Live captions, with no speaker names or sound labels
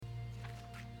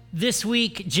This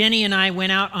week, Jenny and I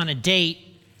went out on a date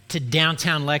to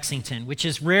downtown Lexington, which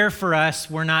is rare for us.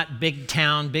 We're not big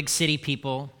town, big city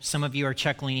people. Some of you are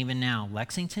chuckling even now.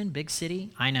 Lexington, big city?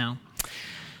 I know.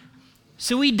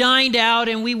 So we dined out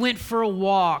and we went for a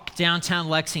walk downtown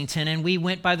Lexington, and we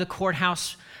went by the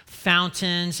courthouse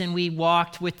fountains and we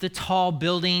walked with the tall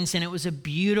buildings, and it was a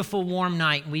beautiful warm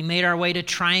night. We made our way to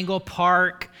Triangle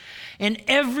Park, and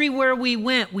everywhere we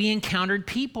went, we encountered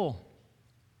people.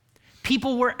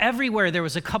 People were everywhere. There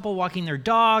was a couple walking their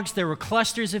dogs. There were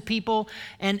clusters of people,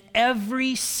 and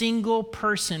every single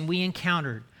person we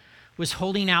encountered was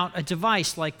holding out a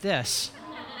device like this.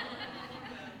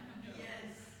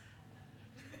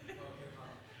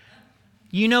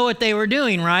 You know what they were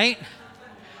doing, right?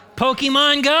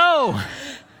 Pokemon Go.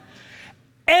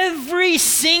 Every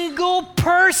single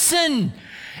person.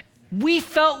 We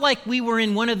felt like we were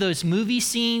in one of those movie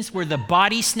scenes where the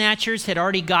body snatchers had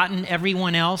already gotten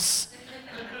everyone else,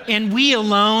 and we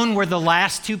alone were the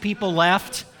last two people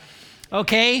left.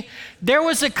 Okay? There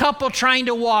was a couple trying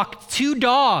to walk two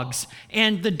dogs,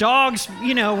 and the dogs,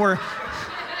 were,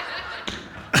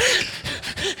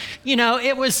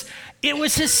 it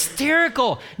was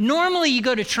hysterical. Normally you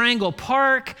go to Triangle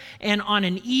Park, and on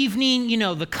an evening,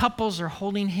 the couples are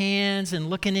holding hands and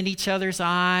looking at each other's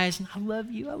eyes, and I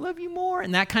love you more,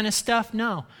 and that kind of stuff.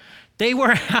 No, they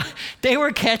were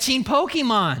catching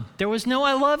Pokemon. There was no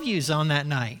I love yous on that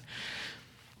night.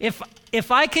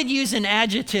 If I could use an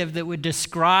adjective that would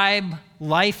describe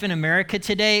life in America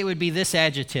today, it would be this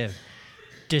adjective: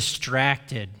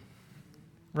 distracted,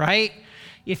 right?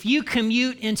 If you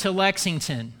commute into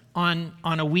Lexington on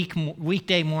a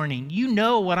weekday morning, you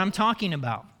know what I'm talking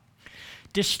about.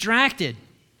 Distracted.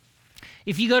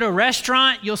 If you go to a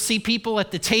restaurant, you'll see people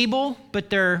at the table, but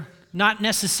they're not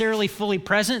necessarily fully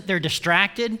present. They're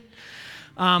distracted.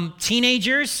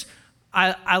 Teenagers,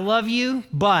 I love you,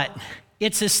 but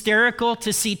it's hysterical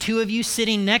to see two of you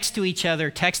sitting next to each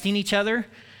other, texting each other,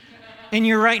 and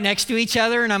you're right next to each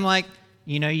other, and I'm like,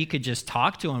 you could just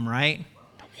talk to them, right?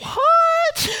 What?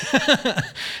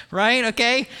 Right?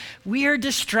 Okay? We are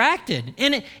distracted.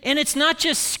 And it's not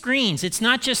just screens. It's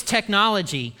not just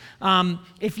technology.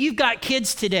 If you've got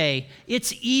kids today,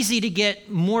 it's easy to get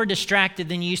more distracted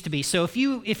than you used to be. So if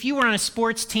you were on a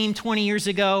sports team 20 years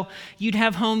ago, you'd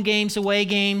have home games, away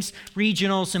games,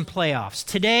 regionals, and playoffs.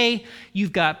 Today,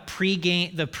 you've got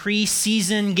the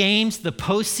preseason games, the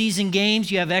postseason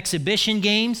games, you have exhibition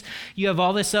games, you have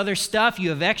all this other stuff, you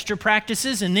have extra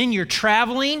practices, and then you're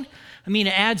traveling. It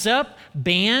adds up.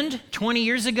 Band, 20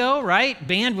 years ago, right?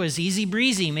 Band was easy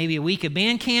breezy. Maybe a week of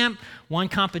band camp, one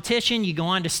competition, you go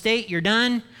on to state, you're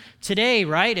done. Today,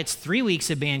 right, it's 3 weeks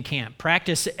of band camp.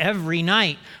 Practice every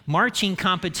night. Marching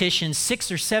competitions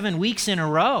 6 or 7 weeks in a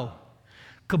row.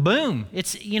 Kaboom.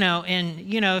 It's,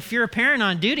 if you're a parent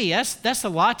on duty, that's a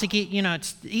lot to get,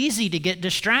 it's easy to get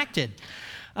distracted.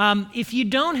 If you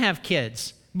don't have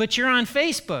kids, but you're on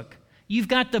Facebook, you've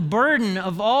got the burden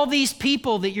of all these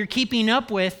people that you're keeping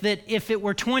up with that if it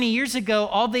were 20 years ago,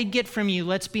 all they'd get from you,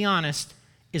 let's be honest,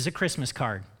 is a Christmas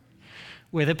card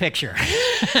with a picture.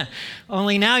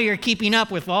 Only now you're keeping up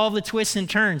with all the twists and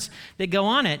turns that go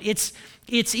on it.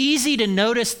 It's easy to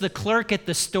notice the clerk at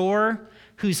the store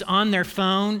who's on their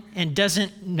phone and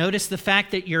doesn't notice the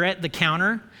fact that you're at the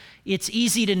counter. It's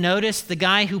easy to notice the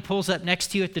guy who pulls up next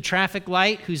to you at the traffic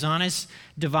light who's on his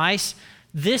device.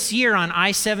 This year on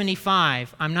I-75,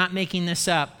 I'm not making this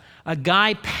up, a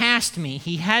guy passed me.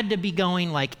 He had to be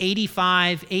going like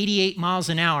 85, 88 miles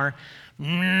an hour.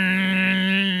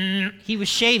 He was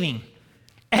shaving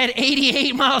at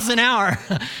 88 miles an hour.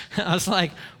 I was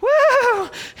like, woo,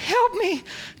 help me,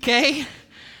 okay?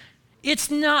 It's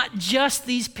not just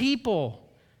these people.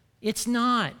 It's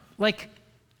not.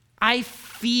 I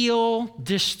feel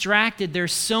distracted.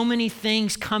 There's so many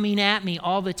things coming at me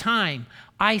all the time.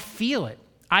 I feel it.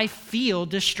 I feel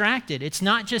distracted. It's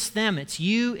not just them. It's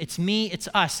you, it's me, it's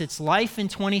us. It's life in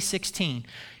 2016.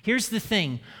 Here's the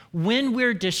thing. When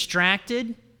we're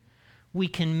distracted, we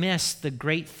can miss the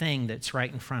great thing that's right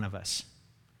in front of us.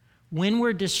 When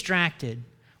we're distracted,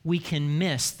 we can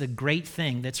miss the great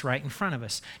thing that's right in front of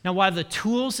us. Now, while the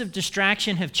tools of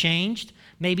distraction have changed,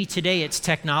 maybe today it's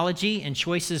technology and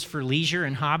choices for leisure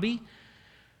and hobby,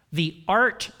 the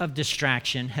art of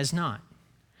distraction has not.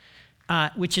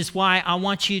 Which is why I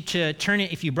want you to turn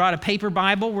it, if you brought a paper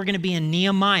Bible, we're going to be in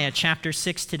Nehemiah chapter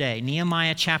 6 today.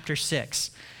 Nehemiah chapter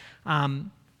 6.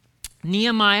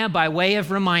 Nehemiah, by way of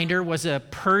reminder, was a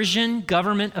Persian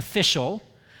government official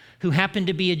who happened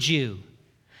to be a Jew.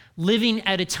 living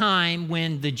at a time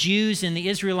when the Jews and the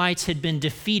Israelites had been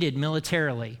defeated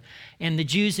militarily, and the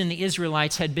Jews and the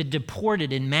Israelites had been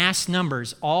deported in mass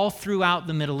numbers all throughout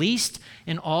the Middle East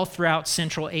and all throughout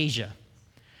Central Asia.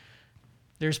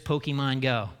 There's Pokemon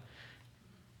Go.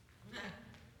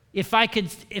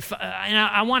 And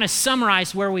I want to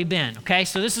summarize where we've been, okay?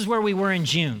 So this is where we were in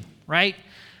June, right?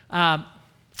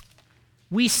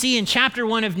 We see in chapter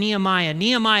 1 of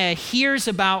Nehemiah hears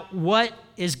about what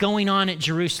is going on at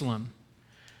Jerusalem.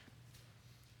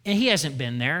 And he hasn't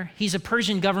been there. He's a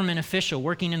Persian government official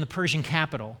working in the Persian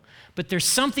capital. But there's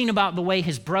something about the way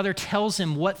his brother tells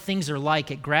him what things are like.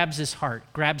 It grabs his heart,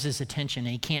 grabs his attention,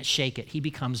 and he can't shake it. He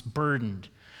becomes burdened.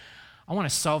 I want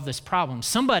to solve this problem.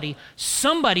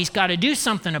 Somebody's got to do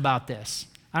something about this.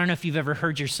 I don't know if you've ever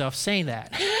heard yourself say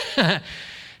that.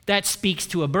 That speaks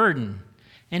to a burden.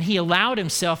 And he allowed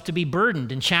himself to be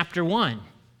burdened in chapter 1.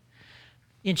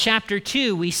 In chapter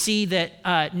 2, we see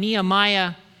that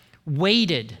Nehemiah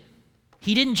waited.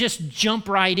 He didn't just jump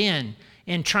right in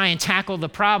and try and tackle the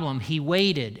problem. He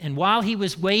waited. And while he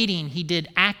was waiting, he did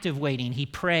active waiting. He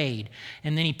prayed.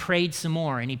 And then he prayed some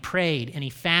more. And he prayed. And he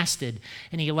fasted.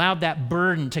 And he allowed that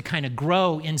burden to kind of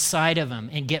grow inside of him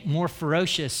and get more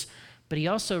ferocious. But he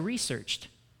also researched.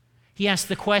 He asked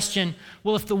the question,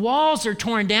 well, if the walls are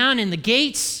torn down and the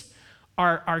gates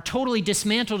are totally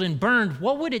dismantled and burned,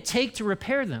 what would it take to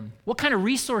repair them? What kind of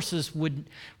resources would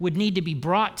need to be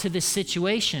brought to this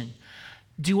situation?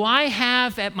 Do I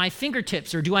have at my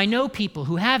fingertips, or do I know people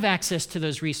who have access to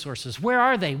those resources? Where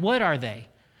are they? What are they?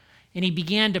 And he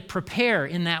began to prepare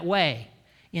in that way,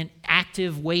 in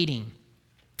active waiting.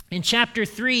 In chapter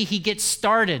 3, he gets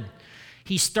started.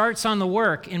 He starts on the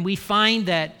work, and we find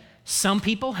that some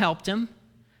people helped him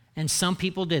and some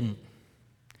people didn't.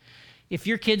 If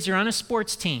your kids are on a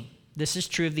sports team, this is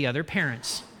true of the other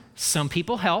parents. Some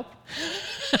people help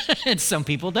and some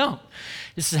people don't.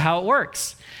 This is how it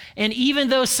works. And even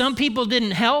though some people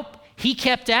didn't help, he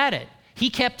kept at it. He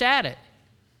kept at it.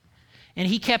 And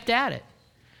he kept at it.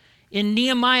 In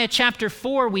Nehemiah chapter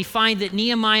 4, we find that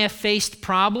Nehemiah faced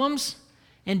problems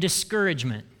and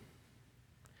discouragement.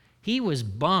 He was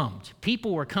bummed.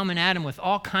 People were coming at him with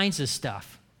all kinds of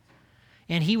stuff.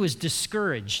 And he was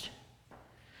discouraged.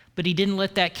 But he didn't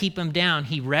let that keep him down.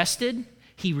 He rested,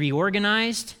 he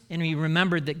reorganized, and he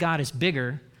remembered that God is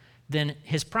bigger than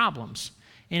his problems.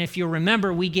 And if you'll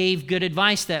remember, we gave good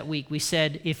advice that week. We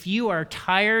said, if you are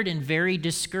tired and very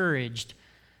discouraged,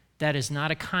 that is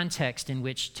not a context in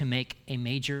which to make a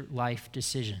major life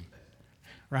decision,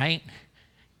 right?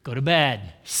 Go to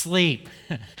bed, sleep,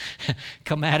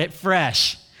 come at it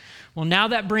fresh. Well, now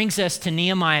that brings us to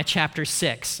Nehemiah chapter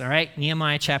 6, all right?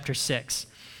 Nehemiah chapter 6.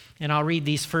 And I'll read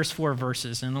these first 4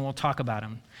 verses, and then we'll talk about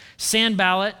them.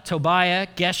 Sanballat, Tobiah,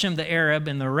 Geshem the Arab,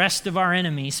 and the rest of our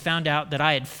enemies found out that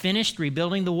I had finished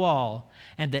rebuilding the wall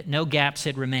and that no gaps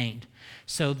had remained.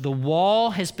 So the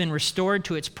wall has been restored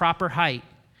to its proper height.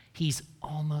 He's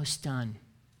almost done.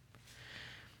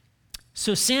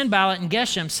 So Sanballat and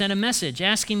Geshem sent a message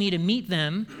asking me to meet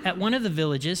them at one of the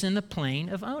villages in the plain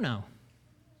of Ono.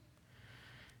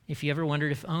 If you ever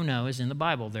wondered if Ono is in the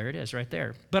Bible, there it is right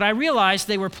there. But I realized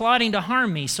they were plotting to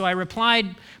harm me, so I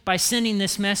replied by sending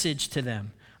this message to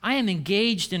them. I am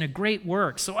engaged in a great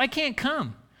work, so I can't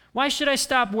come. Why should I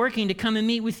stop working to come and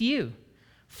meet with you?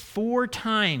 4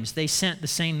 times they sent the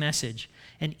same message,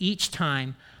 and each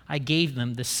time I gave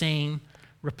them the same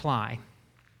reply.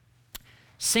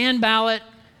 Sanballat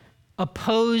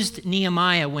opposed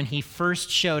Nehemiah when he first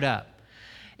showed up.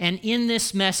 And in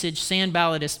this message,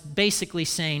 Sanballat is basically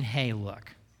saying, hey,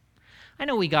 look, I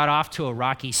know we got off to a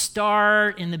rocky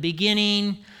start in the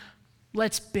beginning.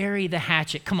 Let's bury the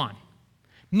hatchet. Come on.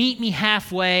 Meet me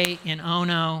halfway in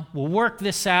Ono. We'll work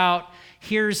this out.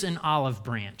 Here's an olive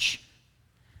branch.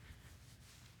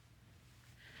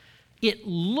 It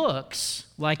looks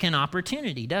like an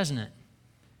opportunity, doesn't it?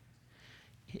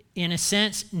 In a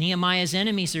sense, Nehemiah's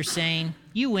enemies are saying,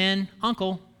 you win,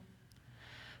 uncle.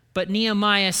 But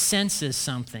Nehemiah senses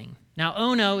something. Now,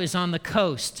 Ono is on the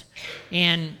coast,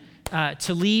 and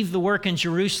to leave the work in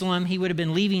Jerusalem, he would have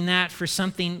been leaving that for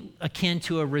something akin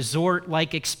to a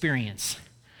resort-like experience,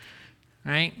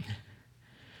 right?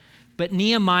 But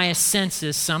Nehemiah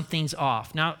senses something's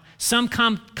off. Now, some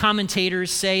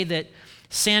commentators say that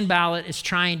Sanballat is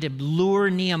trying to lure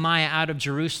Nehemiah out of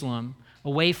Jerusalem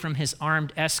away from his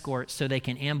armed escort so they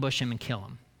can ambush him and kill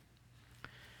him.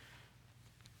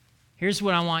 Here's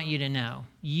what I want you to know.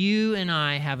 You and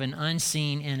I have an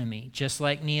unseen enemy, just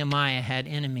like Nehemiah had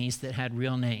enemies that had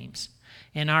real names.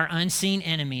 And our unseen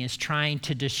enemy is trying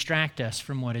to distract us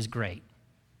from what is great.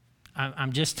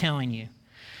 I'm just telling you.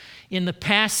 In the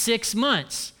past 6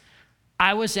 months,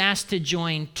 I was asked to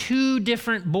join 2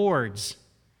 different boards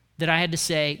that I had to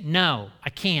say, no,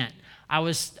 I can't.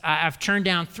 I've turned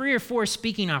down 3 or 4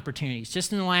 speaking opportunities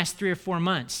just in the last 3 or 4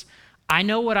 months. I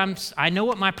know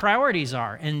what my priorities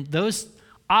are, and those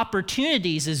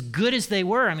opportunities, as good as they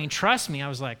were, I mean, trust me, I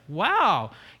was like, wow,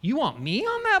 you want me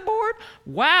on that board?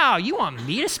 Wow, you want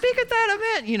me to speak at that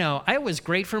event? You know, it was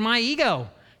great for my ego.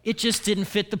 It just didn't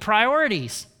fit the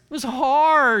priorities. It was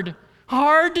hard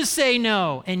to say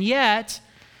no. And yet,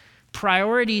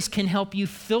 priorities can help you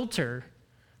filter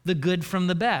the good from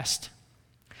the best.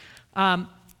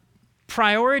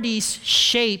 Priorities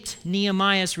shaped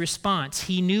Nehemiah's response.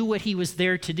 He knew what he was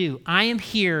there to do. I am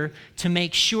here to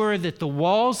make sure that the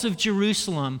walls of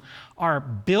Jerusalem are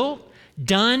built,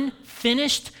 done,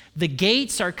 finished, the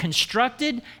gates are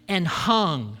constructed and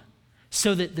hung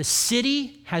so that the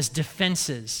city has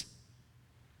defenses.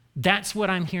 That's what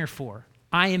I'm here for.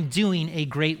 I am doing a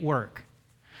great work.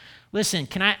 Listen,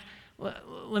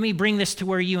 let me bring this to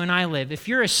where you and I live. If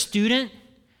you're a student,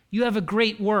 you have a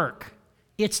great work.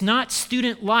 It's not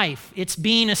student life, it's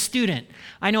being a student.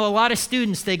 I know a lot of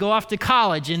students, they go off to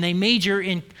college and they major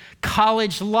in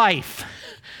college life.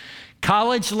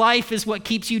 College life is what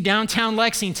keeps you downtown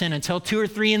Lexington until 2 or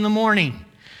 3 in the morning.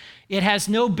 It has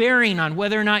no bearing on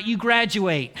whether or not you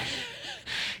graduate.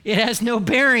 It has no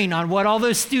bearing on what all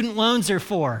those student loans are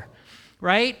for,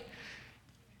 right?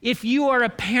 If you are a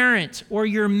parent or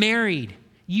you're married,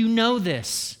 you know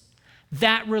this.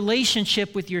 That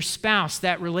relationship with your spouse,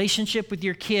 that relationship with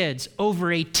your kids over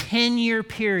a 10-year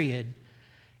period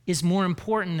is more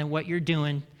important than what you're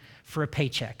doing for a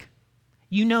paycheck.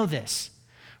 You know this,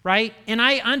 right? And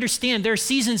I understand there are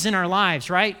seasons in our lives,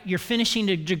 right? You're finishing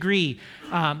a degree.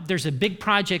 There's a big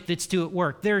project that's due at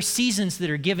work. There are seasons that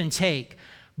are give and take.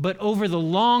 But over the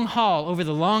long haul, over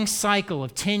the long cycle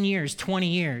of 10 years, 20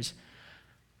 years,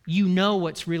 you know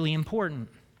what's really important.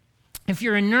 If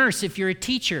you're a nurse, if you're a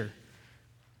teacher,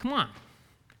 come on.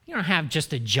 You don't have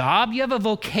just a job. You have a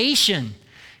vocation.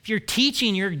 If you're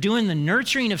teaching, you're doing the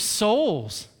nurturing of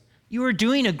souls. You are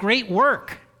doing a great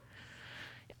work.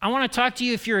 I want to talk to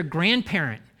you if you're a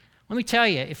grandparent. Let me tell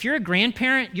you, if you're a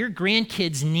grandparent, your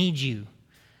grandkids need you.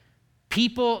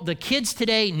 The kids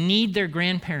today need their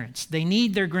grandparents. They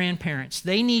need their grandparents.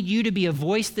 They need you to be a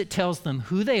voice that tells them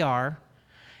who they are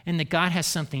and that God has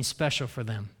something special for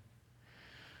them.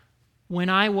 When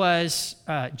I was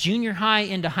junior high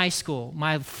into high school,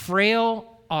 my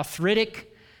frail,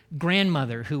 arthritic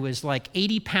grandmother, who was like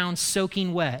 80 pounds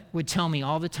soaking wet, would tell me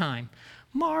all the time,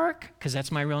 Mark, because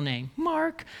that's my real name,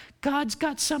 Mark, God's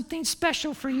got something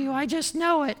special for you. I just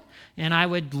know it. And I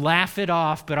would laugh it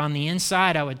off, but on the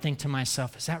inside, I would think to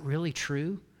myself, is that really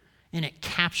true? And it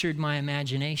captured my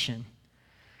imagination.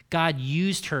 God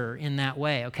used her in that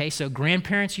way, okay? So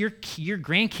grandparents, your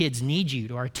grandkids need you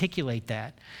to articulate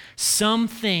that. Some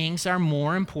things are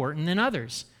more important than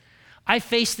others. I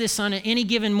face this on any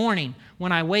given morning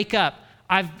when I wake up.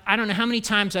 I don't know how many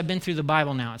times I've been through the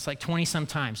Bible now. It's like 20-some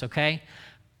times, okay?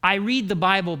 I read the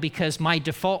Bible because my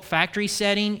default factory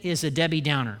setting is a Debbie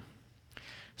Downer.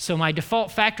 So my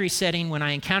default factory setting when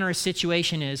I encounter a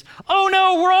situation is, oh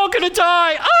no, we're all going to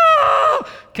die. Oh!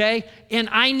 Okay? And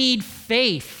I need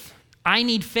faith. I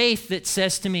need faith that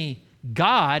says to me,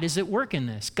 God is at work in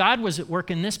this. God was at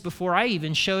work in this before I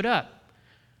even showed up.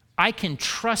 I can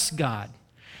trust God.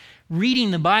 Reading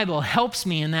the Bible helps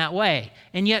me in that way.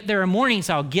 And yet there are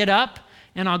mornings I'll get up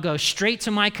and I'll go straight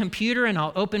to my computer and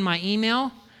I'll open my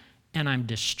email and I'm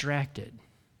distracted.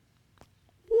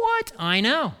 What? I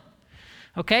know.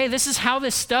 Okay, this is how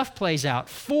this stuff plays out.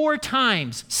 4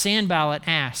 times Sanballat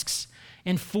asks,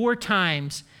 and 4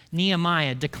 times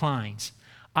Nehemiah declines.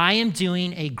 I am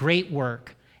doing a great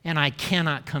work, and I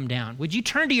cannot come down. Would you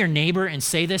turn to your neighbor and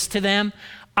say this to them?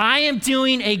 I am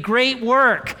doing a great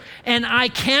work, and I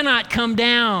cannot come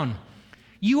down.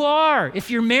 You are. If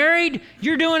you're married,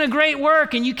 you're doing a great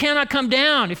work and you cannot come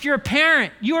down. If you're a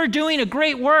parent, you are doing a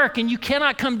great work and you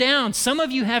cannot come down. Some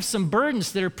of you have some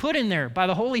burdens that are put in there by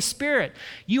the Holy Spirit.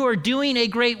 You are doing a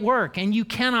great work and you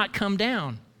cannot come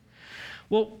down.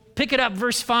 Well, pick it up,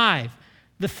 verse 5.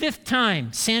 The 5th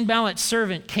time, Sanballat's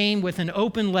servant came with an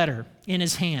open letter in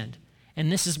his hand.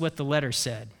 And this is what the letter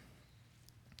said.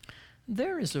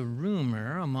 There is a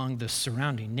rumor among the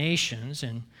surrounding nations,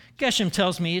 and Geshem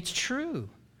tells me it's true,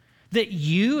 that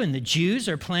you and the Jews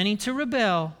are planning to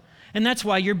rebel, and that's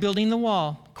why you're building the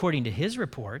wall. According to his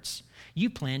reports, you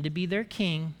plan to be their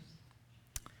king.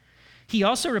 He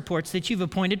also reports that you've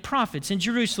appointed prophets in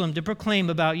Jerusalem to proclaim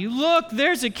about you. Look,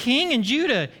 there's a king in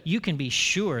Judah. You can be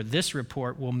sure this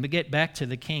report will get back to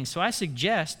the king. So I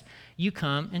suggest you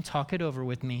come and talk it over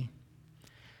with me.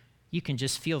 You can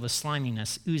just feel the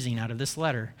sliminess oozing out of this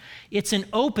letter. It's an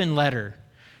open letter,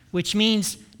 which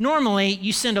means normally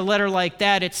you send a letter like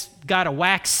that, it's got a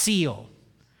wax seal.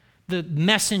 The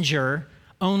messenger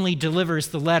only delivers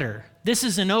the letter. This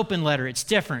is an open letter. It's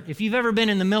different. If you've ever been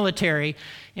in the military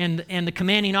and the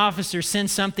commanding officer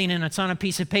sends something and it's on a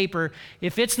piece of paper,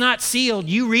 if it's not sealed,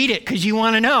 you read it because you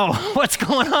want to know what's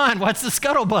going on, what's the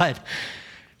scuttlebutt.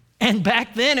 And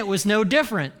back then it was no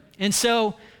different. And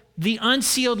so the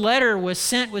unsealed letter was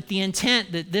sent with the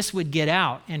intent that this would get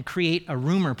out and create a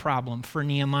rumor problem for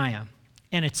Nehemiah.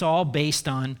 And it's all based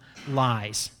on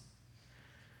lies.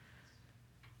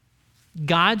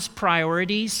 God's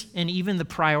priorities, and even the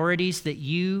priorities that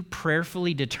you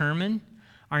prayerfully determine,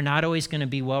 are not always going to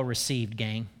be well received,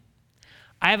 gang.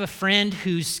 I have a friend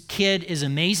whose kid is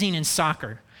amazing in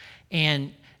soccer,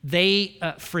 and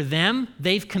for them,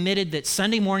 they've committed that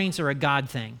Sunday mornings are a God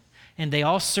thing, and they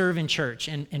all serve in church.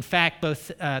 And in fact,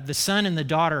 both the son and the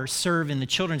daughter serve in the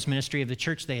children's ministry of the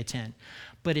church they attend.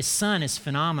 But his son is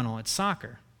phenomenal at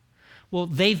soccer. Well,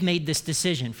 they've made this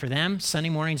decision. For them, Sunday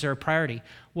mornings are a priority.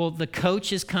 Well, the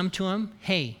coach has come to him,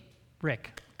 hey,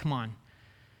 Rick, come on.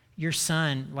 Your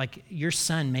son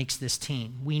makes this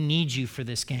team. We need you for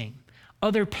this game.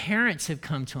 Other parents have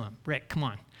come to him. Rick, come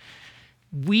on.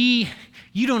 You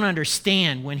don't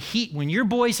understand. When your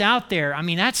boy's out there, I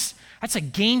mean, that's a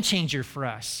game changer for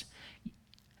us.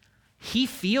 He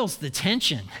feels the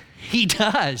tension. He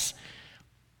does.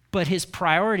 But his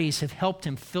priorities have helped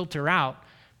him filter out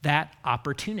that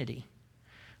opportunity,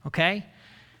 okay?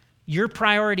 Your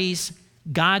priorities,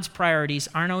 God's priorities,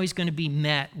 aren't always going to be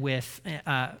met with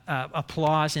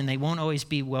applause, and they won't always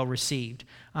be well received.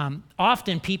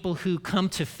 Often people who come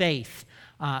to faith,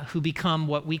 who become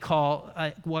what we called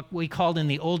in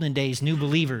the olden days new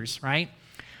believers, right,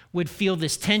 would feel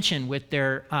this tension with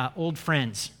their old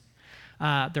friends.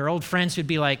 Their old friends would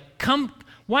be like, come,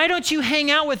 why don't you hang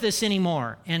out with us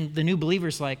anymore? And the new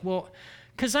believer's like, well,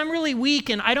 because I'm really weak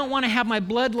and I don't want to have my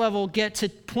blood level get to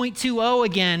 0.20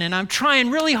 again, and I'm trying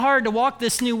really hard to walk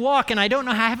this new walk and I don't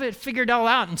know how to have it figured all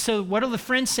out. And so what do the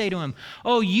friends say to him?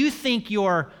 Oh, you think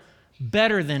you're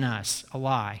better than us. A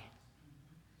lie.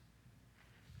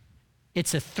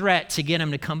 It's a threat to get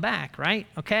him to come back, right?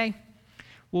 Okay?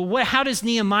 Well, how does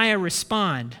Nehemiah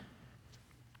respond?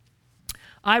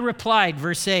 I replied,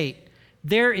 verse 8,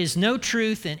 there is no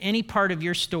truth in any part of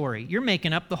your story. You're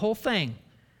making up the whole thing.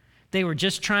 They were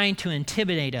just trying to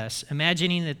intimidate us,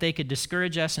 imagining that they could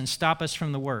discourage us and stop us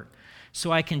from the work.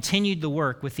 So I continued the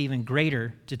work with even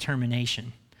greater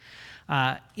determination.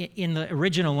 In the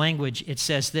original language, it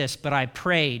says this, but I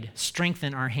prayed,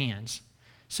 strengthen our hands.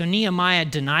 So Nehemiah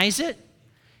denies it.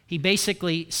 He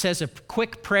basically says a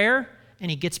quick prayer, and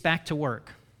he gets back to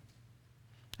work.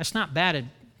 That's not bad.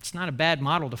 It's not a bad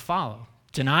model to follow.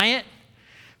 Deny it,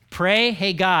 pray,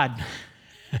 hey God,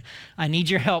 I need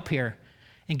your help here,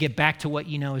 and get back to what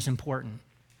you know is important.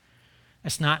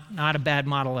 That's not a bad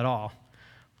model at all.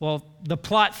 Well, the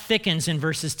plot thickens in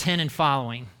verses 10 and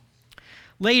following.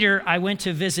 Later, I went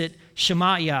to visit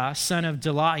Shemaiah, son of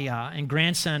Delaiah, and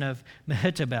grandson of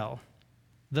Mehetabel.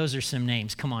 Those are some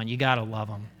names. Come on, you got to love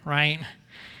them, right?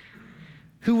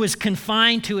 Who was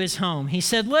confined to his home. He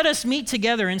said, let us meet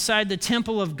together inside the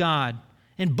temple of God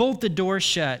and bolt the doors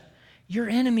shut. Your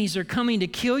enemies are coming to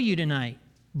kill you tonight.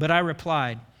 But I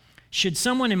replied, should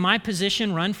someone in my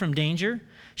position run from danger?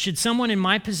 Should someone in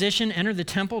my position enter the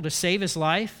temple to save his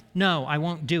life? No, I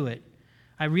won't do it.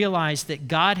 I realized that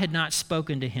God had not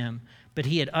spoken to him, but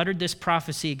he had uttered this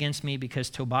prophecy against me because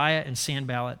Tobiah and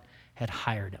Sanballat had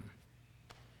hired him.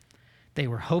 They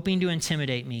were hoping to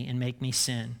intimidate me and make me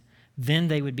sin. Then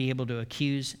they would be able to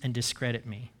accuse and discredit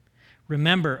me.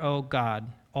 Remember, O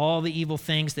God, all the evil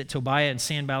things that Tobiah and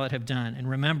Sanballat have done, and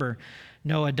remember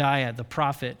Noadiah, the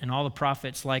prophet, and all the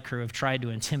prophets like her who have tried to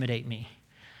intimidate me.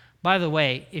 By the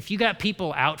way, if you got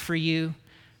people out for you,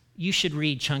 you should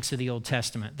read chunks of the Old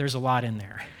Testament. There's a lot in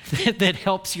there that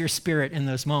helps your spirit in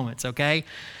those moments, okay?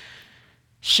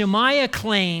 Shemaiah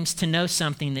claims to know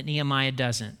something that Nehemiah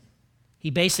doesn't. He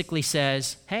basically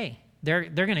says, hey, they're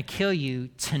going to kill you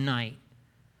tonight.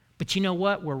 But you know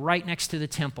what? We're right next to the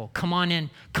temple. Come on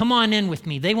in. Come on in with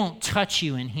me. They won't touch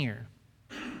you in here.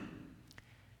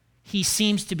 He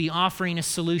seems to be offering a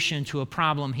solution to a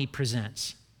problem he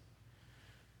presents.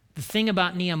 The thing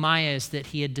about Nehemiah is that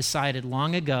he had decided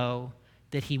long ago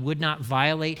that he would not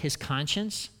violate his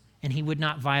conscience and he would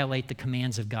not violate the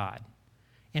commands of God.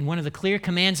 And one of the clear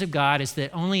commands of God is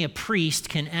that only a priest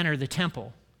can enter the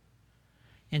temple.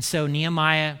 And so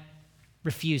Nehemiah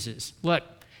refuses. Look,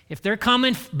 if they're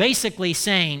coming, basically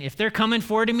saying, if they're coming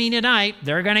for me tonight,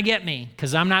 they're going to get me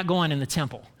because I'm not going in the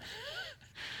temple.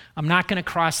 I'm not going to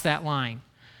cross that line.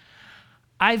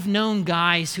 I've known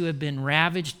guys who have been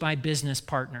ravaged by business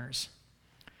partners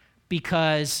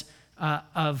because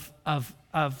of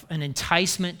an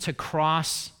enticement to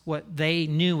cross what they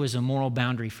knew was a moral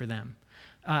boundary for them,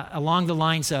 along the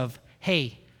lines of,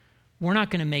 hey, we're not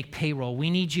going to make payroll. We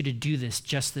need you to do this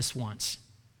just this once.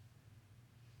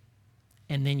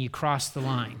 And then you cross the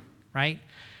line, right?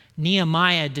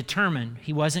 Nehemiah determined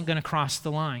he wasn't going to cross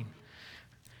the line.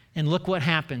 And look what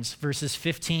happens, verses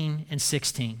 15 and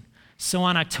 16. So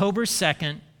on October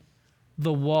 2nd,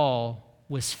 the wall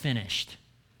was finished.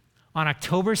 On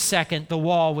October 2nd, the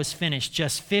wall was finished,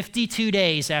 just 52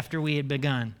 days after we had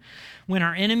begun. When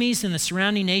our enemies in the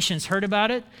surrounding nations heard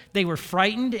about it, they were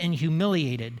frightened and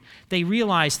humiliated. They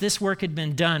realized this work had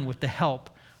been done with the help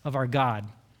of our God.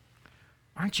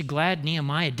 Aren't you glad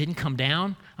Nehemiah didn't come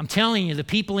down? I'm telling you, the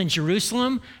people in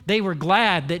Jerusalem, they were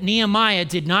glad that Nehemiah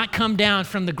did not come down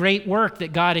from the great work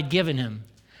that God had given him.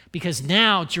 Because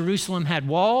now Jerusalem had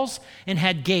walls and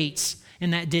had gates,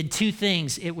 and that did two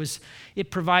things.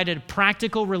 It provided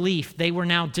practical relief. They were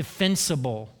now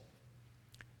defensible.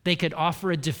 They could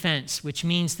offer a defense, which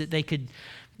means that they could,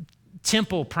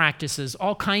 temple practices,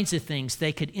 all kinds of things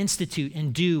they could institute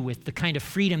and do with the kind of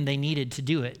freedom they needed to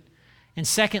do it. And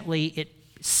secondly, it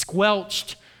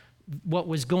squelched what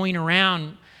was going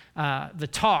around the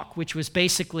talk, which was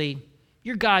basically,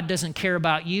 your God doesn't care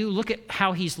about you. Look at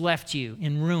how he's left you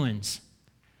in ruins.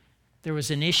 There was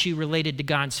an issue related to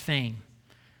God's fame.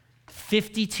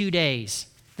 52 days,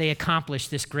 they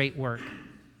accomplished this great work.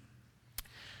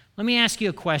 Let me ask you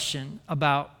a question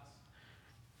about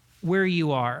where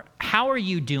you are. How are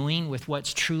you doing with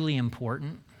what's truly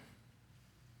important?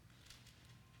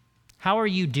 How are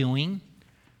you doing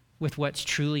with what's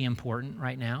truly important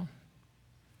right now?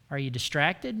 Are you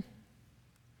distracted?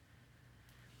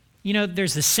 You know,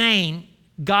 there's a saying,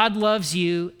 God loves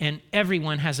you and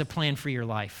everyone has a plan for your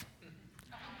life.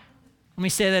 Let me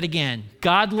say that again.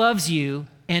 God loves you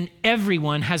and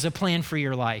everyone has a plan for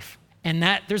your life. And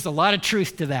there's a lot of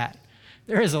truth to that.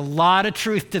 There is a lot of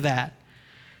truth to that.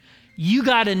 You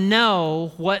got to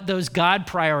know what those God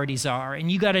priorities are,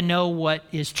 and you got to know what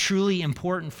is truly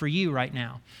important for you right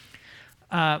now.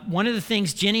 One of the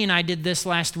things Jenny and I did this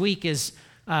last week is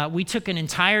we took an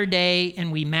entire day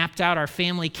and we mapped out our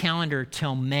family calendar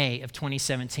till May of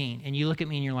 2017. And you look at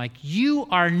me and you're like, you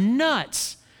are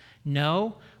nuts.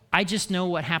 No, I just know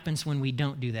what happens when we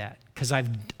don't do that because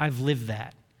I've lived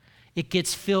that. It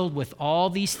gets filled with all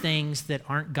these things that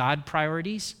aren't God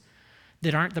priorities,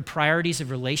 that aren't the priorities of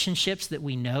relationships that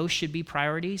we know should be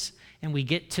priorities, and we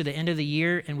get to the end of the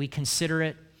year and we consider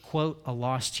it, quote, a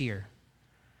lost year.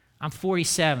 I'm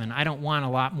 47. I don't want a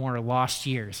lot more lost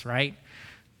years, right?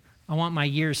 I want my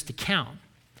years to count.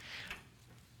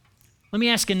 Let me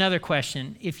ask another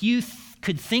question. If you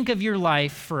could think of your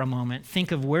life for a moment,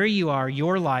 think of where you are,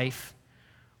 your life,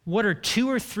 what are 2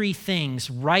 or 3 things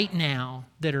right now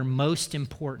that are most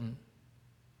important?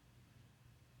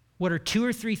 What are 2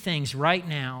 or 3 things right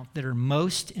now that are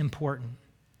most important?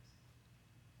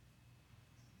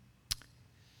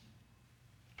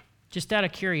 Just out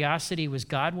of curiosity, was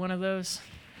God one of those?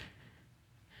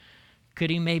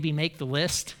 Could he maybe make the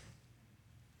list?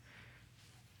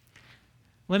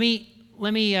 Let me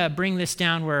bring this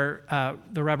down where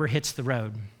the rubber hits the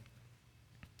road.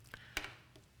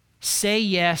 Say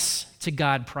yes to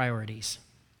God priorities,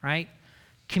 right?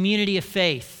 Community of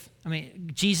faith. I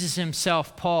mean, Jesus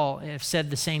himself, Paul, have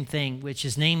said the same thing, which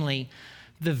is namely,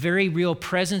 the very real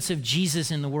presence of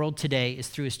Jesus in the world today is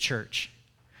through his church.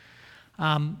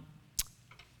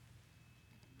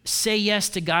 Say yes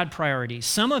to God priorities.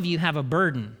 Some of you have a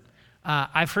burden.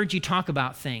 I've heard you talk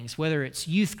about things, whether it's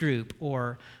youth group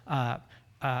or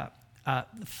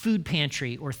food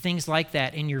pantry or things like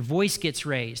that, and your voice gets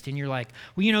raised, and you're like,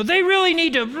 well, you know, they really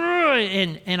need to,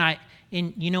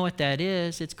 and you know what that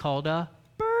is? It's called a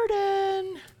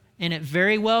burden, and it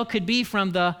very well could be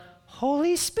from the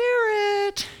Holy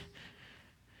Spirit.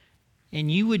 And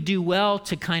you would do well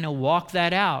to kind of walk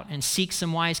that out and seek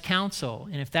some wise counsel.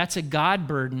 And if that's a God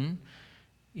burden,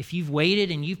 if you've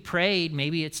waited and you've prayed,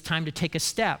 maybe it's time to take a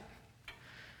step.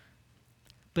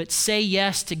 But say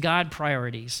yes to God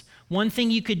priorities. One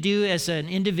thing you could do as an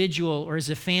individual or as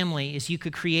a family is you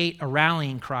could create a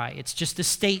rallying cry. It's just a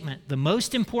statement. The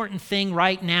most important thing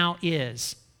right now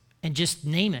is, and just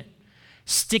name it.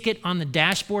 Stick it on the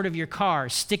dashboard of your car.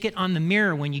 Stick it on the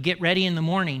mirror when you get ready in the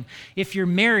morning. If you're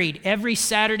married, every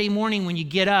Saturday morning when you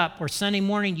get up or Sunday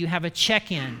morning, you have a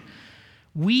check-in.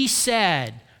 We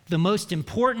said the most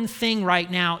important thing right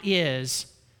now is,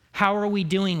 how are we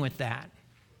doing with that?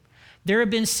 There have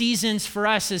been seasons for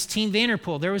us as Team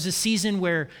Vanderpool. There was a season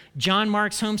where John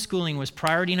Mark's homeschooling was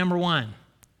priority number one.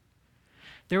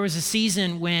 There was a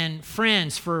season when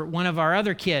Friends for one of our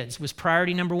other kids was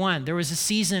priority number one. There was a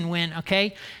season when,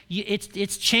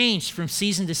 it's changed from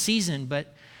season to season,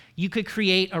 but you could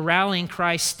create a rallying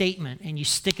cry statement, and you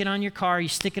stick it on your car, you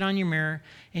stick it on your mirror,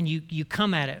 and you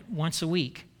come at it once a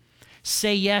week.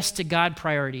 Say yes to God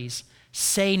priorities.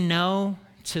 Say no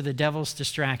to the devil's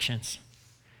distractions.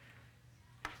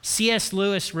 C.S.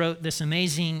 Lewis wrote this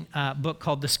amazing book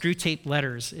called The Screwtape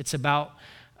Letters. It's about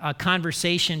a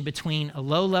conversation between a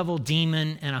low-level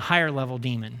demon and a higher-level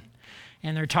demon.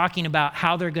 And they're talking about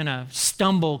how they're going to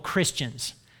stumble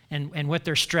Christians and what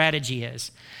their strategy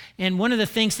is. And one of the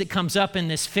things that comes up in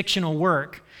this fictional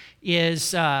work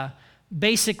is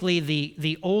basically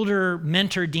the older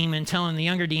mentor demon telling the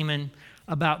younger demon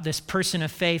about this person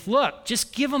of faith. Look,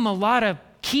 just give them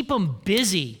keep them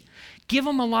busy. Give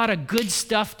them a lot of good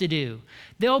stuff to do.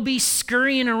 They'll be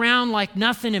scurrying around like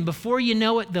nothing, and before you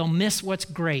know it, they'll miss what's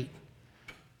great.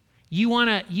 You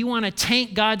wanna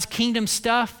tank God's kingdom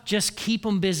stuff? Just keep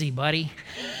them busy, buddy.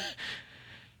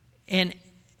 And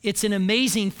it's an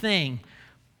amazing thing.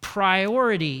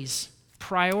 Priorities,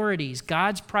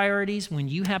 God's priorities, when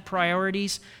you have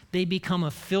priorities, they become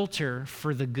a filter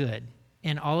for the good.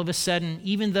 And all of a sudden,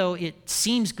 even though it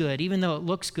seems good, even though it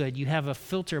looks good, you have a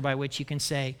filter by which you can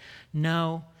say,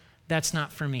 no, that's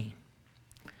not for me.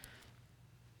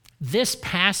 This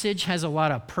passage has a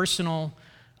lot of personal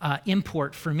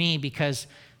import for me because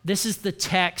this is the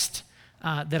text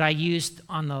that I used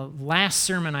on the last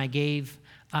sermon I gave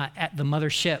at the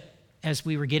mothership as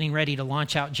we were getting ready to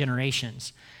launch out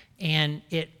Generations. And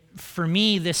for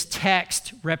me, this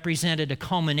text represented a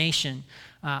culmination.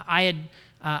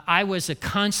 I was a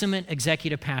consummate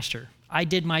executive pastor. I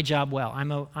did my job well.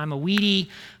 I'm a weedie.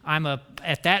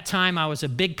 At that time, I was a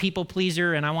big people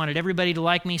pleaser, and I wanted everybody to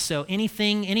like me. So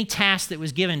any task that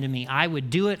was given to me, I would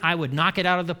do it. I would knock it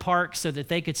out of the park so that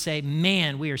they could say,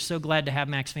 man, we are so glad to have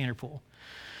Max Vanderpool.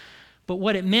 But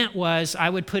what it meant was I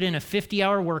would put in a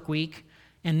 50-hour work week,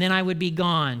 and then I would be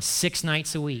gone 6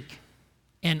 nights a week,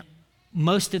 and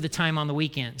most of the time on the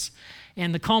weekends.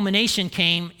 And the culmination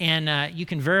came, and you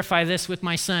can verify this with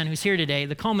my son who's here today.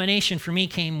 The culmination for me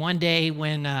came one day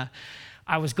when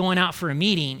I was going out for a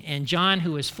meeting, and John,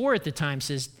 who was 4 at the time,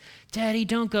 says, Daddy,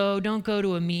 don't go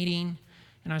to a meeting.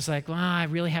 And I was like, well, I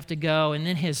really have to go. And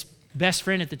then his best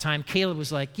friend at the time, Caleb,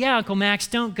 was like, yeah, Uncle Max,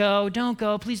 don't go,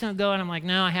 please don't go. And I'm like,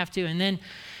 no, I have to. And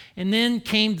then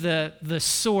came the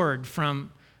sword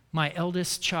from my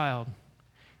eldest child.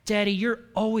 Daddy, you're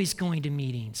always going to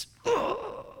meetings.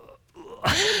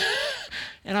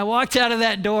 And I walked out of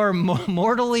that door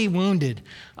mortally wounded.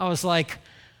 I was like,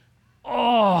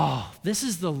 oh, this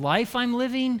is the life I'm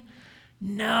living?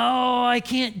 No, I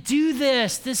can't do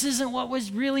this. This isn't what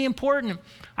was really important.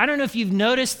 I don't know if you've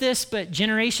noticed this, but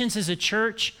Generations as a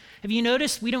church, have you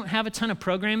noticed we don't have a ton of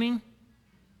programming?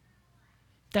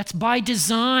 That's by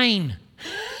design.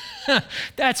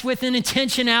 That's with an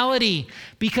intentionality,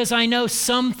 because I know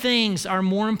some things are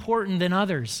more important than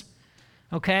others,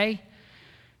 okay?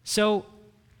 So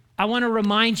I want to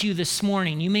remind you this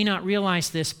morning, you may not realize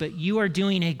this, but you are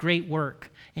doing a great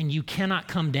work and you cannot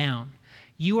come down.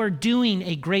 You are doing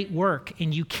a great work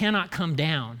and you cannot come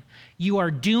down. You are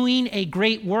doing a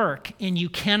great work and you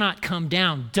cannot come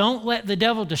down. Don't let the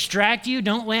devil distract you.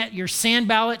 Don't let your sand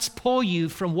ballots pull you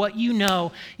from what you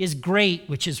know is great,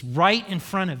 which is right in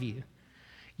front of you.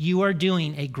 You are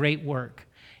doing a great work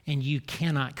and you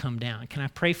cannot come down. Can I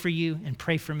pray for you and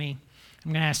pray for me?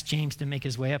 I'm going to ask James to make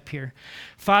his way up here.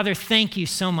 Father, thank you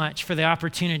so much for the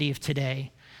opportunity of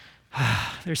today.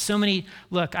 There's so many,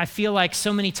 look, I feel like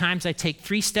so many times I take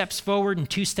 3 steps forward and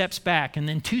 2 steps back, and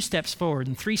then 2 steps forward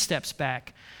and 3 steps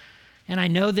back. And I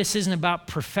know this isn't about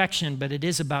perfection, but it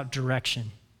is about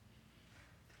direction.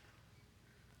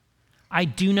 I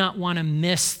do not want to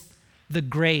miss the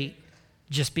great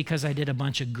just because I did a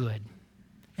bunch of good.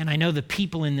 And I know the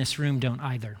people in this room don't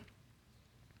either.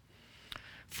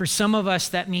 For some of us,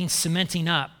 that means cementing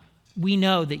up. We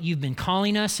know that you've been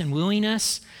calling us and wooing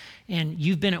us, and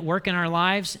you've been at work in our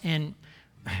lives, and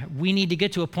we need to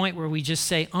get to a point where we just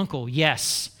say, Uncle,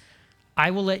 yes,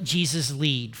 I will let Jesus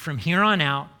lead. From here on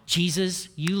out, Jesus,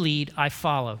 you lead, I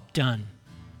follow. Done.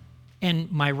 And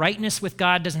my rightness with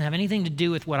God doesn't have anything to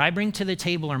do with what I bring to the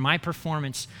table or my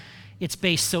performance. It's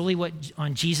based solely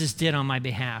on Jesus did on my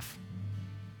behalf.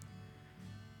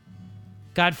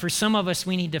 God, for some of us,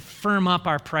 we need to firm up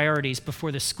our priorities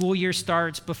before the school year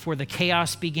starts, before the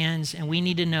chaos begins, and we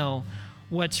need to know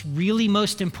what's really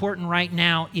most important right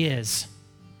now is.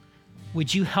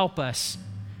 Would you help us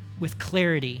with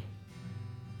clarity?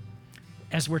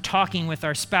 as we're talking with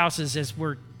our spouses, as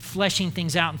we're fleshing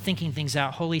things out and thinking things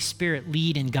out, Holy Spirit,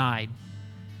 lead and guide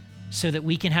so that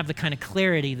we can have the kind of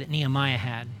clarity that Nehemiah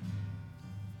had.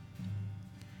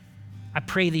 I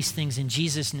pray these things in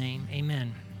Jesus' name.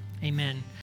 Amen. Amen.